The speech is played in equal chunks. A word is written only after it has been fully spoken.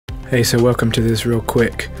Hey, so welcome to this real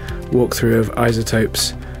quick walkthrough of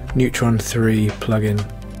Izotope's Neutron 3 plugin.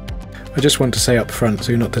 I just want to say up front,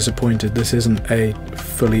 so you're not disappointed, this isn't a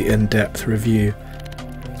fully in-depth review.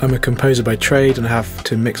 I'm a composer by trade and I have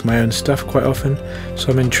to mix my own stuff quite often, so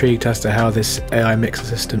I'm intrigued as to how this AI mix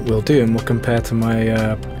assistant will do and will compare to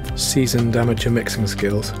my seasoned amateur mixing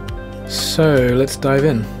skills. So let's dive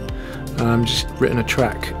in. I've just written a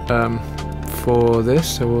track for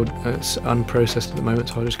this, so it's unprocessed at the moment,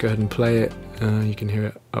 so I'll just go ahead and play it. You can hear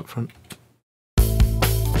it up front.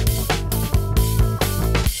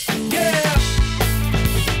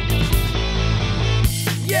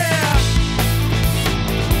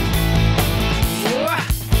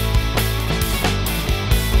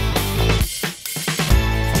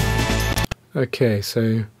 Okay,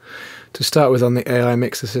 so to start with, on the AI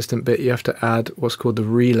Mix Assistant bit, you have to add what's called the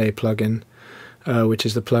Relay plugin, which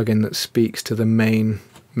is the plugin that speaks to the main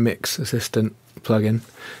Mix Assistant plugin.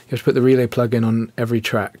 You have to put the Relay plugin on every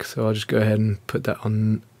track, so I'll just go ahead and put that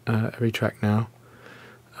on every track now.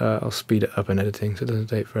 I'll speed it up in editing so it doesn't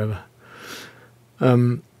take forever.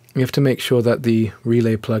 You have to make sure that the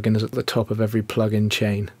Relay plugin is at the top of every plugin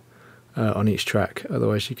chain on each track,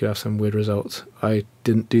 otherwise you could have some weird results. I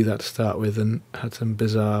didn't do that to start with and had some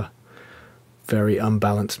bizarre, very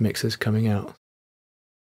unbalanced mixes coming out.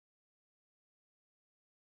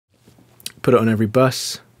 Put it on every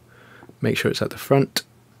bus, make sure it's at the front,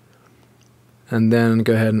 and then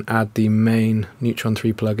go ahead and add the main Neutron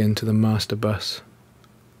 3 plugin to the master bus.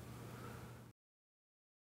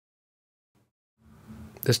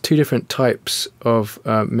 There's two different types of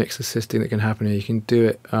mix assisting that can happen here. You can do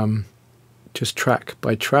it just track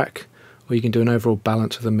by track, or you can do an overall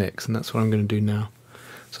balance of the mix, and that's what I'm going to do now.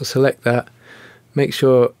 So select that, make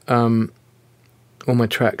sure all my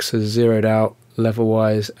tracks are zeroed out level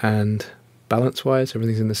wise and balance wise,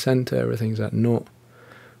 everything's in the center, everything's at 0.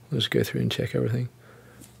 I'll just go through and check everything.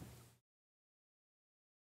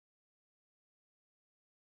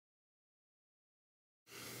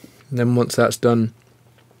 And then once that's done,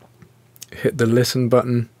 hit the listen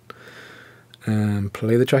button and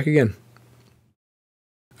play the track again.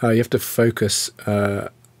 You have to focus, so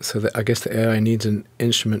that I guess the AI needs an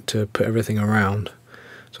instrument to put everything around.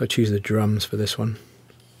 So I choose the drums for this one.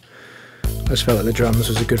 I just felt like the drums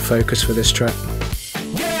was a good focus for this track.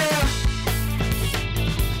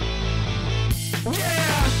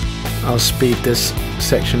 I'll speed this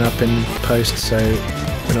section up in post so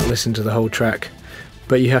we're not listening to the whole track.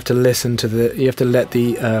 But you have to listen to you have to let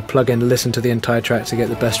the plugin listen to the entire track to get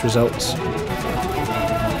the best results.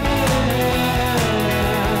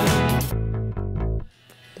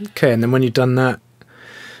 Okay, and then when you've done that,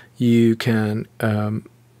 you can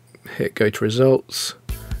hit go to results,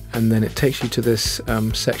 and then it takes you to this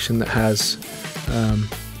section that has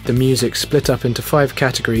the music split up into 5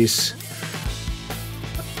 categories,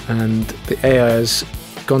 and the AI has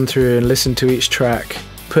gone through and listened to each track,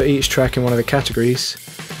 put each track in one of the categories,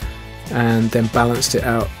 and then balanced it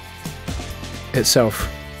out itself.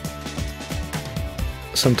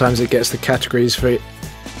 Sometimes it gets the categories for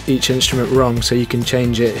each instrument wrong, so you can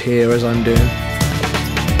change it here as I'm doing.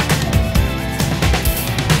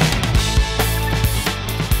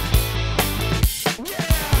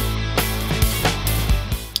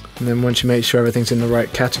 And then once you make sure everything's in the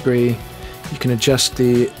right category, you can adjust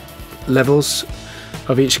the levels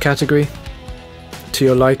of each category to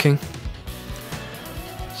your liking.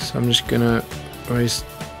 So I'm just gonna raise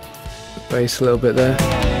the bass a little bit there.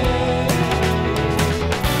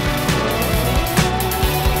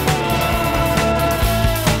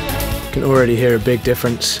 You can already hear a big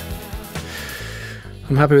difference.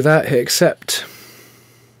 I'm happy with that. Hit accept.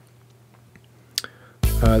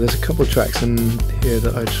 There's a couple of tracks in here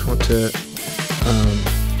that I just want to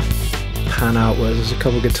pan outwards. There's a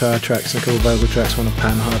couple of guitar tracks and a couple of vocal tracks I want to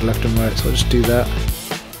pan hard left and right, so I'll just do that.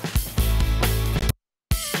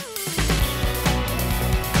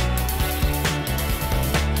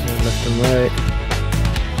 And left and right.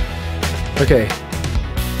 Okay.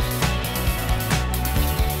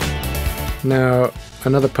 Now,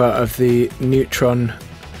 another part of the Neutron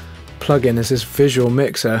plugin is this visual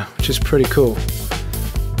mixer, which is pretty cool.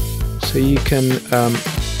 So you can,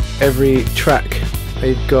 every track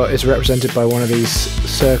they've got is represented by one of these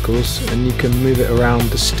circles, and you can move it around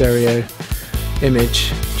the stereo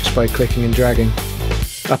image just by clicking and dragging.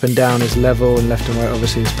 Up and down is level, and left and right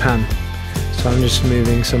obviously is pan. So I'm just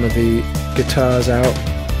moving some of the guitars out,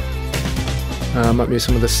 might move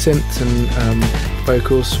some of the synths and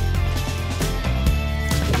vocals.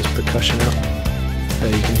 Percussion out.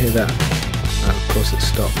 There, you can hear that. Oh, of course it's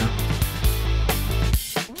stopped now.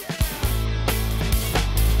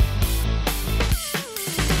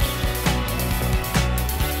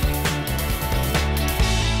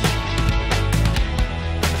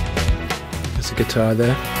 guitar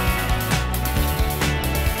there.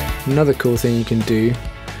 Another cool thing you can do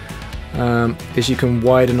is you can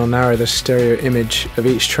widen or narrow the stereo image of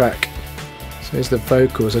each track. So here's the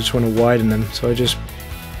vocals, I just want to widen them, so I just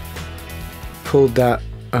pulled that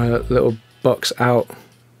little box out,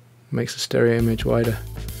 makes the stereo image wider.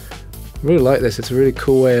 I really like this, it's a really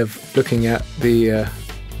cool way of looking at the,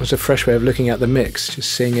 it's a fresh way of looking at the mix,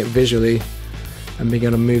 just seeing it visually and being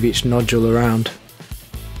able to move each nodule around.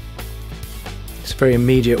 It's a very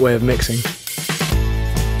immediate way of mixing.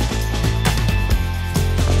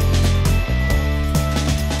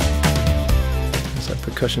 There's that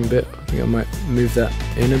percussion bit, I think I might move that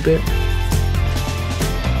in a bit.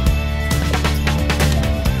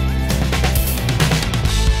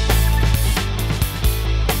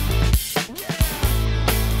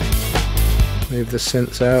 Move the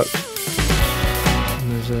synths out.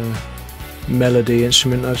 And there's a melody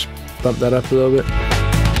instrument, I'll just bump that up a little bit.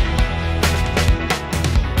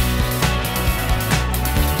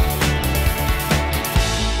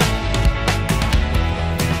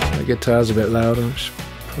 The guitar's a bit loud, I'll just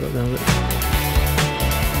pull it down a bit.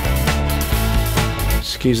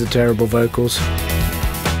 Excuse the terrible vocals.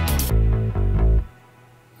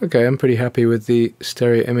 Okay, I'm pretty happy with the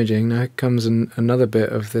stereo imaging. Now comes another bit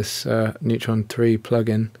of this Neutron 3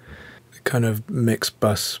 plugin, the kind of mix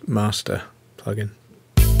bus master plugin.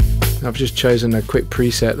 I've just chosen a quick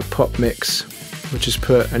preset, the pop mix, which has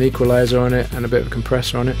put an equalizer on it and a bit of a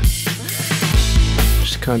compressor on it.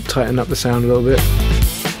 Just kind of tighten up the sound a little bit.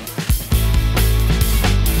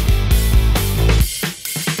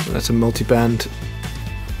 That's a multi-band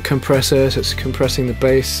compressor, so it's compressing the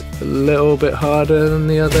bass a little bit harder than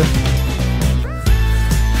the other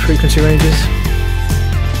frequency ranges.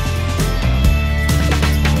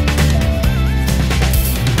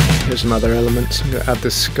 Here's some other elements. I'm going to add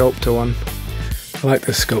this sculptor one. I like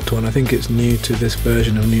this sculptor one, I think it's new to this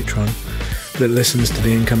version of Neutron, but it listens to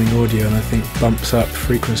the incoming audio and I think bumps up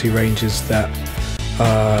frequency ranges that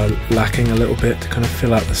are lacking a little bit to kind of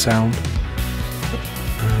fill out the sound.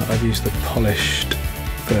 I've used the polished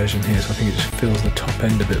version here, so I think it just fills the top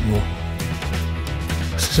end a bit more.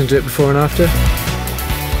 Let's listen to it before and after.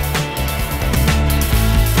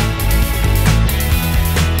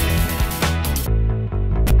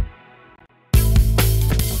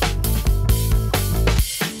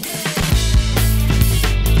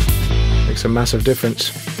 Makes a massive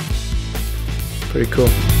difference. Pretty cool.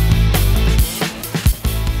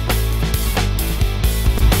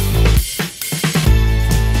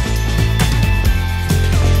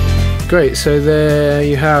 Great, so there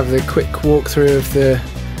you have the quick walkthrough of the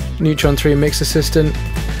Neutron 3 Mix Assistant.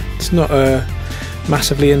 It's not a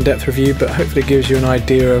massively in-depth review, but hopefully it gives you an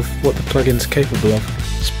idea of what the plugin's capable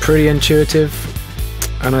of. It's pretty intuitive,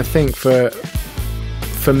 and I think for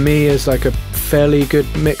me as like a fairly good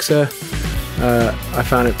mixer, I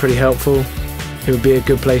found it pretty helpful. It would be a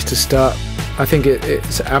good place to start. I think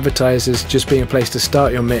it's advertised as just being a place to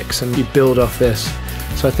start your mix and you build off this.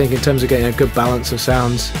 So I think in terms of getting a good balance of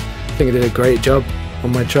sounds, I think I did a great job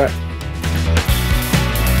on my track.